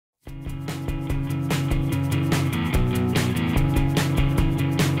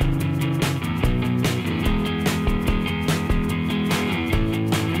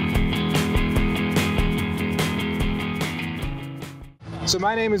So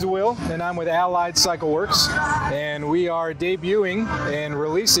my name is Will, and I'm with Allied Cycle Works, and we are debuting and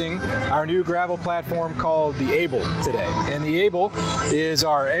releasing our new gravel platform called the ALLROAD today. And the ALLROAD is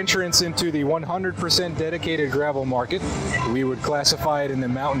our entrance into the 100% dedicated gravel market. We would classify it in the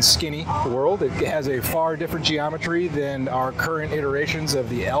mountain skinny world. It has a far different geometry than our current iterations of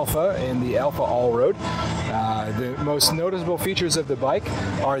the Alpha and the Alpha ALLROAD. The most noticeable features of the bike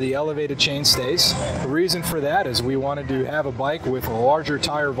are the elevated chainstays. The reason for that is we wanted to have a bike with a larger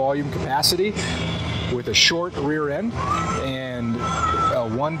tire volume capacity, with a short rear end, and a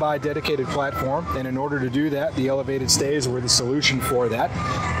 1x dedicated platform. And in order to do that, the elevated stays were the solution for that.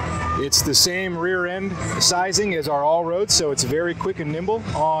 It's the same rear end sizing as our ALLROAD, so it's very quick and nimble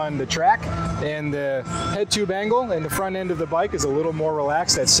on the track. And the head tube angle and the front end of the bike is a little more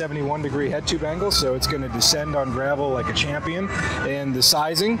relaxed at 71-degree head tube angle, so it's going to descend on gravel like a champion. And the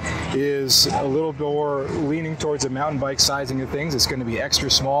sizing is a little more leaning towards a mountain bike sizing of things. It's going to be extra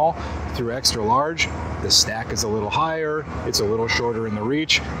small through extra large. The stack is a little higher, it's a little shorter in the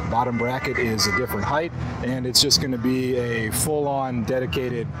reach, bottom bracket is a different height, and it's just going to be a full-on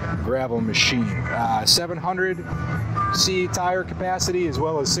dedicated gravel machine. 700C tire capacity as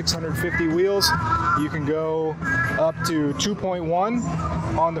well as 650 wheels. You can go up to 2.1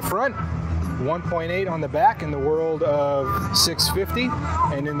 on the front, 1.8 on the back in the world of 650,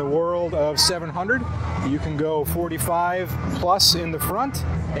 and in the world of 700 you can go 45 plus in the front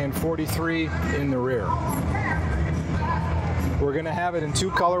and 43 in the rear. We're going to have it in two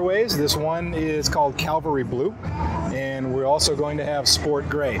colorways. This one is called Cavalry Blue, and we're also going to have Sport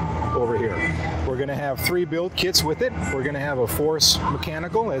Gray over here. We're going to have 3 build kits with it. We're going to have a Force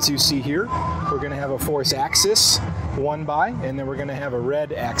Mechanical, as you see here. We're going to have a Force Axis 1x, and then we're going to have a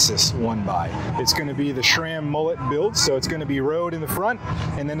Red Axis 1x. It's going to be the SRAM mullet build, so it's going to be road in the front,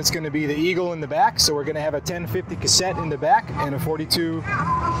 and then it's going to be the Eagle in the back. So we're going to have a 1050 cassette in the back and a 42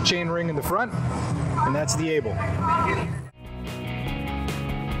 chain ring in the front, and that's the ALLROAD.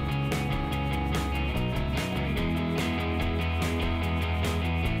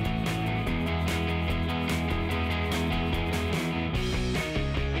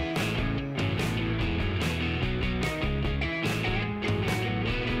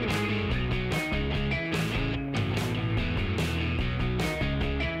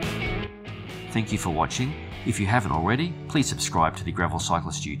 Thank you for watching. If you haven't already, please subscribe to the Gravel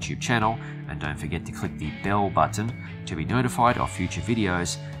Cyclist YouTube channel, and don't forget to click the bell button to be notified of future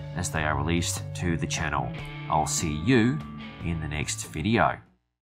videos as they are released to the channel. I'll see you in the next video.